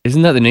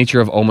 Isn't that the nature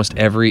of almost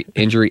every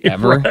injury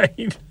ever?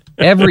 Right.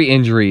 Every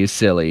injury is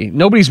silly.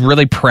 Nobody's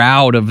really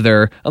proud of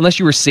unless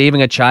you were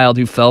saving a child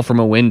who fell from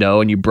a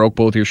window and you broke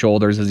both your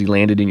shoulders as he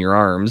landed in your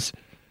arms.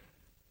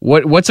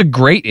 What's a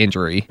great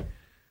injury?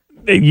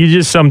 You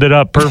just summed it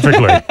up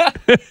perfectly.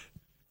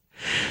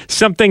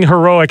 Something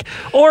heroic.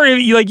 Or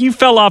you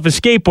fell off a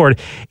skateboard.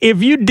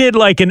 If you did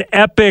like an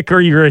epic,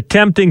 or you're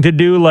attempting to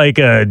do like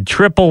a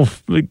triple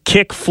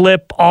kick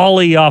flip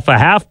ollie off a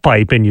half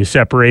pipe and you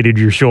separated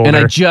your shoulder. And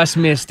I just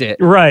missed it.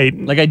 Right.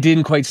 Like I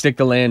didn't quite stick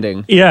the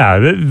landing.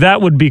 Yeah,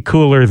 that would be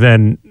cooler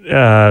than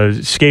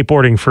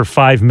skateboarding for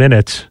 5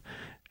 minutes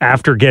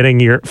after getting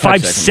your...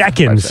 5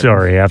 seconds,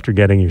 after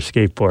getting your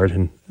skateboard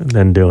and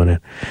then doing it.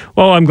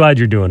 Well, I'm glad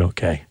you're doing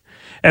okay.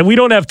 And we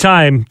don't have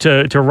time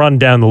to run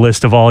down the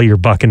list of all your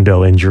buck and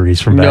doe injuries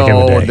from back in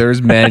the day. No,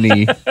 there's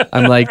many.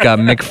 I'm like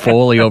Mick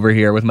Foley over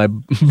here with my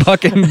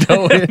buck and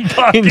doe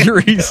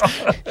injuries.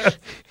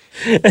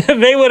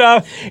 They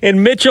would,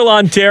 in Mitchell,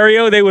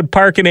 Ontario, they would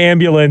park an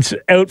ambulance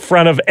out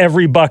front of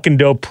every buck and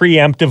doe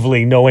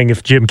preemptively, knowing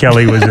if Jim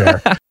Kelly was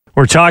there.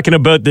 We're talking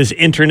about this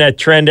internet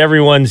trend.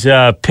 Everyone's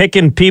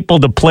picking people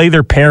to play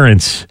their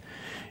parents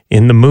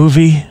in the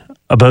movie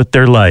about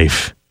their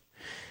life.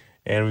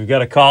 And we've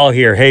got a call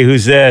here. Hey,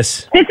 who's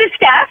this? This is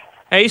Steph.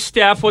 Hey,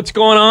 Steph, what's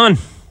going on?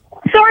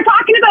 So we're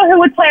talking about who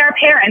would play our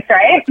parents,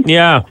 right?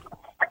 Yeah.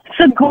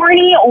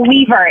 Sigourney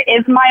Weaver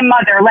is my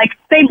mother. Like,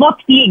 they look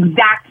the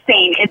exact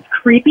same. It's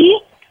creepy.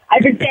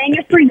 I've been saying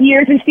it for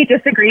years and she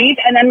disagrees.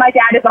 And then my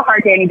dad is a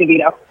hard Danny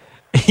DeVito.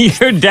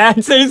 Your dad?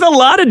 There's a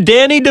lot of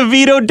Danny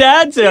DeVito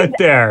dads out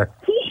there.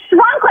 He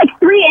shrunk like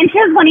 3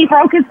 inches when he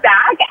broke his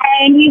back,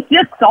 and he's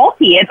just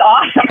salty. It's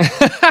awesome.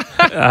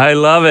 I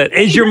love it.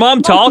 Is your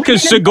mom tall?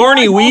 Because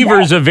Sigourney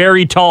Weaver's a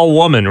very tall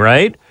woman,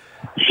 right?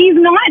 She's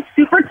not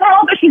super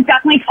tall, but she's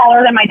definitely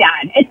taller than my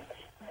dad.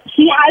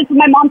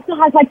 My mom still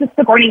has like the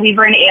Sigourney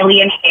Weaver and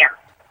alien hair.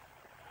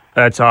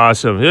 That's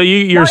awesome.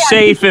 You're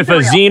safe if a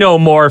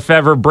xenomorph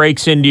ever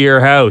breaks into your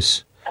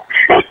house.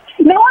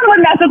 No one would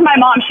mess with my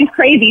mom. She's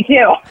crazy,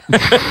 too.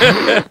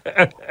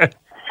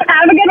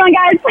 Have a good one,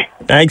 guys.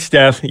 Thanks,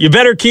 Steph. You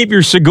better keep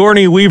your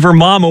Sigourney Weaver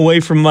mom away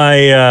from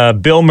my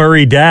Bill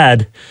Murray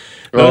dad.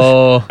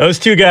 Those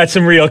two got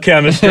some real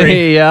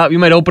chemistry. Yeah, you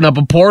might open up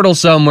a portal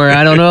somewhere.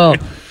 I don't know.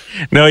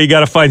 No, you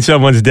got to find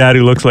someone's dad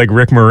who looks like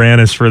Rick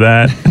Moranis for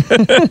that.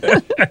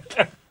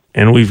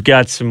 And we've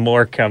got some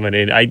more coming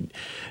in.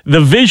 The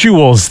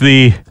visuals,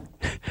 the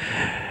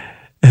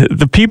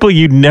people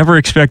you'd never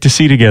expect to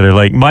see together.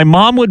 Like, my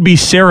mom would be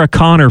Sarah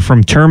Connor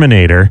from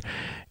Terminator,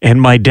 and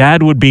my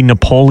dad would be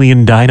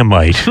Napoleon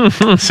Dynamite,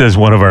 says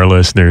one of our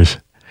listeners.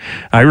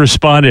 I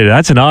responded,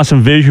 that's an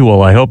awesome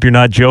visual. I hope you're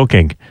not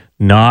joking.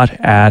 Not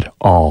at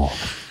all.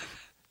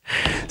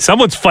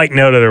 Someone's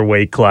fighting out of their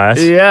weight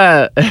class.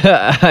 Yeah.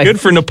 Good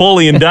for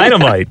Napoleon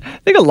Dynamite. I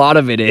think a lot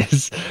of it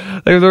is.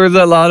 There was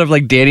a lot of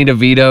like Danny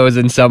DeVito's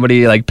and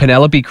somebody like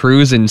Penelope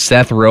Cruz and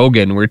Seth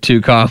Rogen were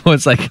two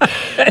combos. Like,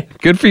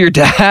 good for your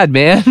dad,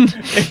 man.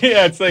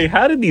 Yeah, it's like,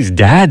 how did these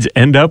dads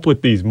end up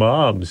with these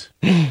moms?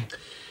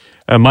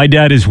 My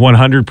dad is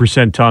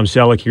 100% Tom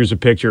Selleck. Here's a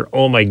picture.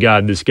 Oh my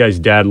God, this guy's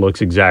dad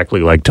looks exactly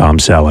like Tom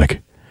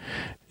Selleck.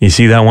 You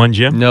see that one,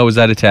 Jim? No, was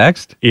that a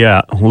text?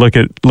 Yeah, look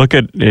at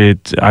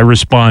it. I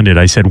responded.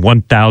 I said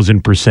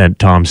 1,000%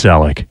 Tom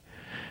Selleck.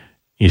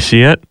 You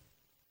see it?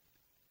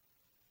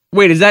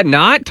 Wait, is that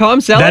not Tom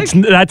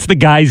Selleck? That's the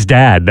guy's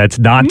dad. That's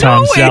not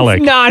Tom Selleck.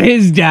 It's not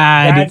his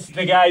dad. That's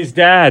the guy's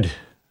dad.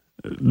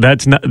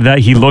 That's not that.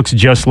 He looks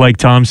just like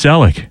Tom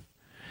Selleck.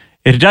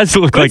 It does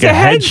look like a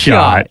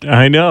headshot.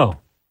 I know.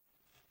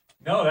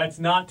 No, that's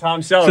not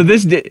Tom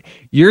Selleck. So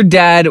your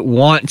dad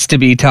wants to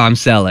be Tom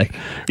Selleck.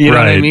 You know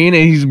what I mean?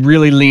 And he's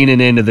really leaning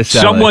into the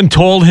Selleck. Someone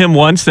told him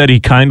once that he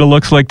kind of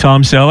looks like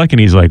Tom Selleck, and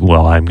he's like,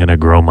 well, I'm going to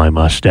grow my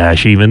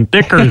mustache even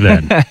thicker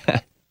then.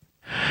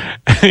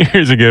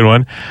 Here's a good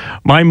one.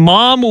 My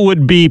mom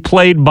would be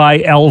played by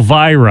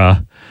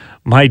Elvira.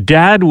 My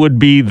dad would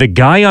be the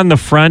guy on the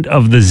front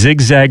of the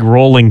zigzag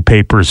rolling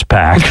papers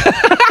pack.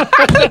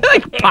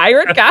 Like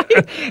pirate guy?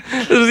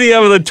 Does he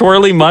have the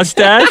twirly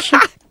mustache?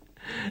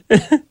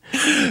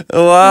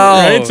 Wow.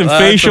 Right? Some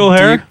facial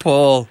hair. Deep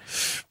pull.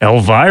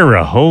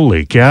 Elvira,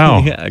 holy cow.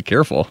 Yeah,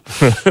 careful.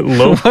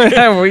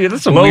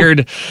 That's some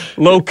weird.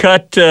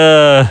 Low-cut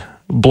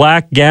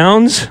black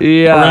gowns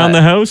around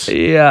the house?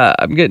 Yeah,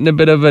 I'm getting a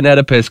bit of an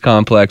Oedipus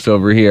complex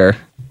over here.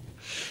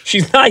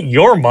 She's not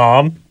your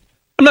mom.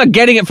 I'm not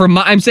getting it from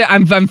I'm saying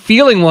I'm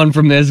feeling one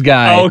from this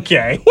guy.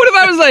 Okay. What if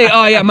I was like,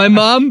 oh yeah, my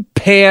mom,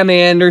 Pam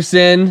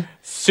Anderson.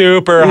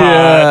 Super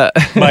hot.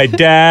 My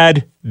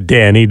dad,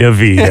 Danny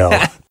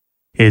DeVito.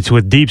 It's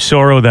with deep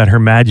sorrow that Her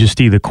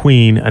Majesty the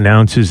Queen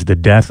announces the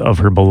death of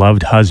her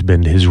beloved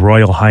husband, His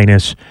Royal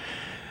Highness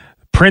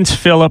Prince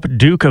Philip,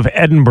 Duke of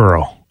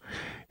Edinburgh.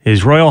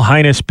 His Royal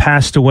Highness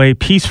passed away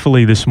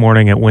peacefully this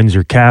morning at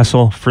Windsor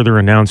Castle. Further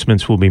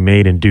announcements will be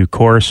made in due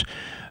course.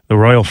 The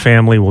royal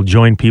family will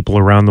join people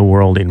around the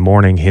world in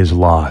mourning his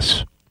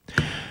loss.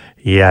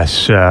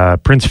 Yes,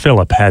 Prince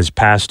Philip has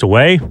passed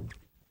away.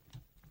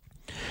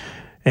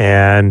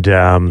 And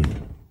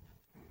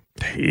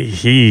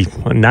he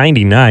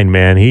 99,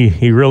 man.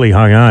 He really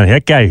hung on.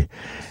 That guy,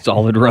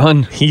 solid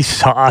run. He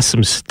saw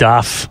some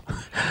stuff,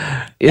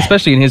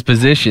 especially in his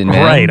position,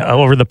 man. Right,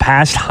 over the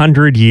past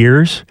 100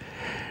 years,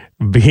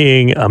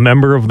 being a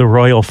member of the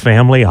royal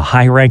family, a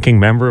high-ranking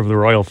member of the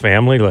royal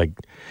family, like,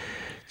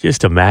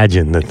 just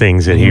imagine the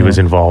things that he was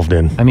involved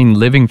in. I mean,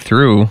 living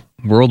through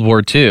World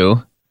War II,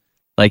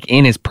 like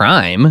in his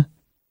prime,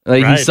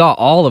 like he saw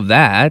all of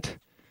that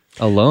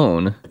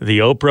alone. The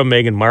Oprah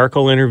Meghan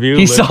Markle interview.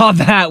 He saw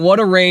that. What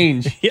a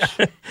range. Yeah,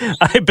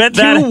 I bet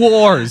Two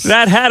wars.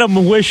 That had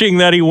him wishing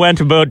that he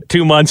went about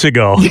 2 months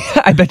ago.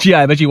 I bet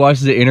you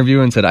watched the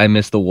interview and said, I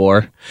missed the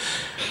war.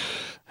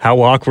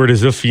 How awkward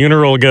is the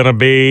funeral gonna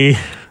be?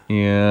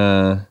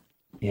 Yeah.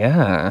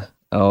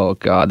 Oh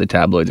God, the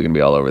tabloids are gonna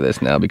be all over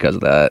this now because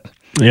of that.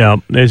 Yeah,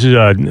 this is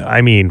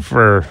I mean,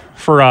 for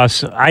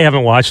us, I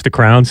haven't watched The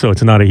Crown, so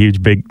it's not a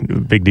huge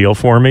big deal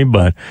for me.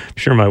 But I'm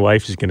sure my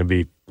wife is going to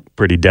be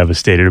pretty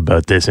devastated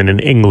about this. And in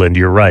England,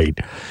 you're right,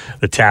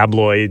 the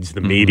tabloids,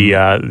 the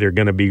media, they're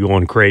going to be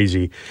going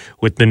crazy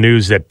with the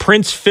news that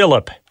Prince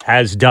Philip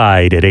has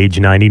died at age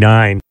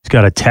 99. He's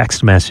got a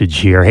text message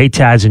here. Hey,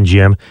 Taz and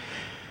Jim,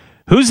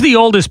 who's the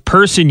oldest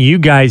person you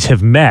guys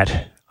have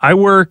met? I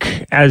work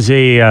as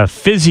a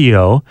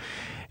physio,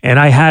 and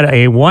I had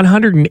a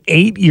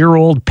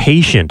 108-year-old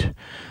patient.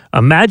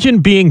 Imagine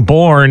being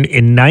born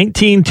in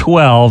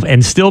 1912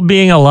 and still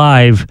being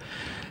alive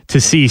to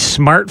see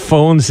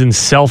smartphones and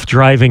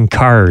self-driving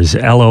cars.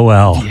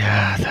 LOL.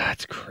 Yeah,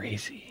 that's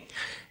crazy.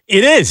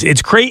 It is.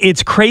 It's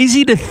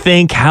crazy to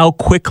think how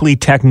quickly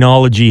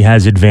technology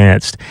has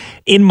advanced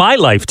in my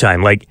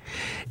lifetime. Like,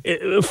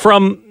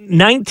 from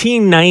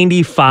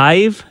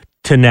 1995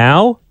 to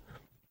now,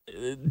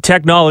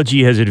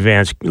 technology has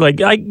advanced.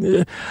 Like,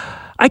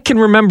 I can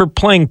remember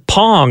playing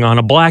Pong on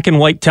a black and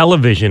white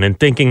television and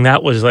thinking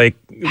that was like...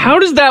 How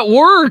does that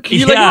work?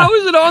 You're like, how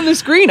is it on the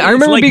screen? I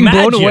remember like being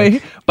blown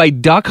away by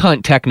duck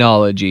hunt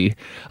technology.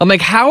 I'm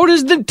like, how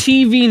does the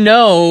TV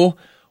know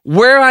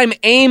where I'm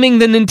aiming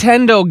the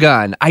Nintendo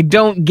gun? I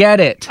don't get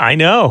it. I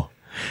know.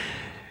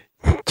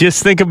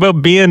 Just think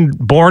about being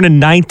born in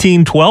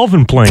 1912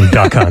 and playing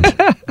duck hunt.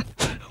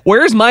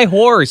 Where's my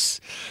horse?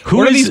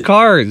 What are these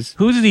cars?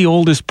 Who's the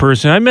oldest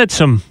person? I met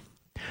some...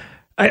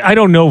 I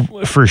don't know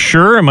for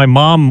sure. And my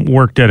mom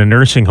worked at a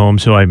nursing home,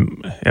 so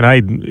I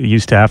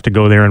used to have to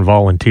go there and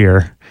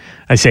volunteer.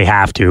 I say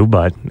have to,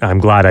 but I'm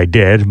glad I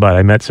did. But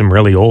I met some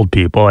really old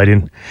people. I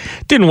didn't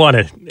want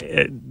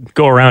to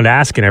go around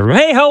asking everyone,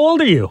 "Hey, how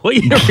old are you? What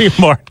year were you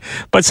born?"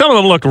 But some of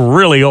them looked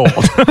really old.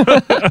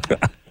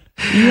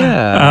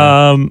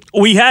 Yeah.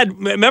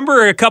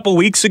 Remember a couple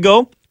weeks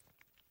ago,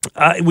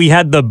 we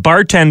had the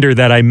bartender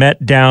that I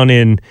met down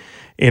in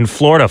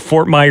Florida,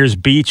 Fort Myers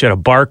Beach, at a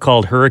bar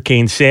called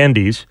Hurricane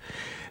Sandy's.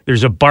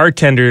 There's a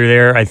bartender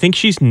there. I think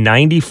she's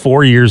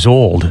 94 years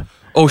old.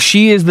 Oh,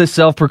 she is the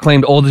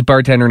self-proclaimed oldest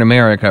bartender in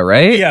America,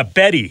 right? Yeah,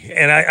 Betty.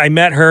 And I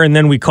met her, and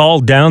then we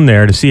called down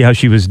there to see how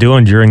she was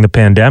doing during the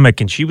pandemic,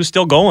 and she was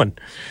still going.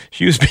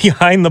 She was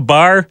behind the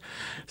bar.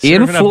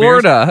 In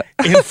Florida.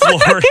 In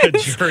Florida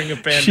during a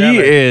pandemic. She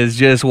is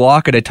just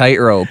walking a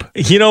tightrope.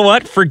 You know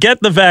what? Forget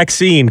the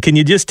vaccine. Can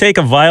you just take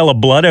a vial of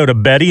blood out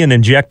of Betty and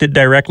inject it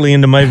directly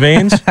into my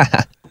veins?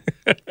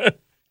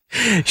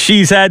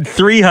 She's had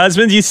 3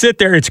 husbands. You sit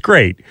there, it's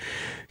great.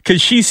 Because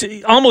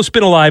she's almost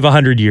been alive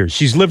 100 years.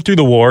 She's lived through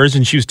the wars,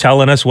 and she was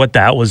telling us what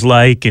that was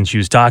like, and she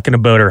was talking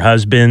about her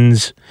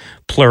husbands,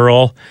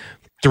 plural.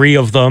 3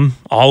 of them.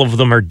 All of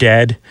them are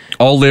dead.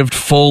 All lived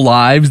full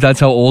lives. That's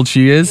how old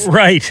she is?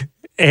 Right.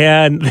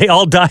 And they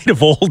all died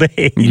of old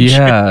age.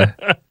 Yeah.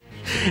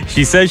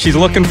 She says she's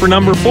looking for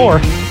number 4.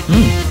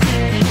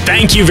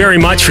 Thank you very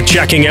much for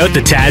checking out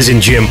the Taz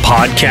and Jim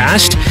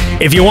podcast.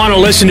 If you want to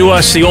listen to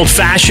us the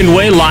old-fashioned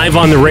way, live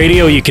on the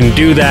radio, you can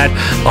do that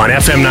on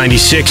FM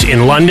 96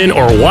 in London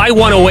or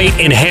Y108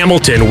 in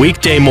Hamilton,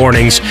 weekday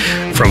mornings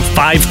from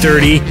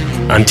 5:30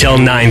 until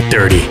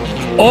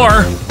 9:30.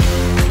 Or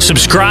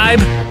subscribe,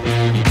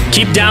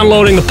 keep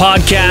downloading the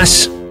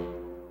podcasts,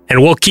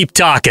 and we'll keep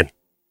talking.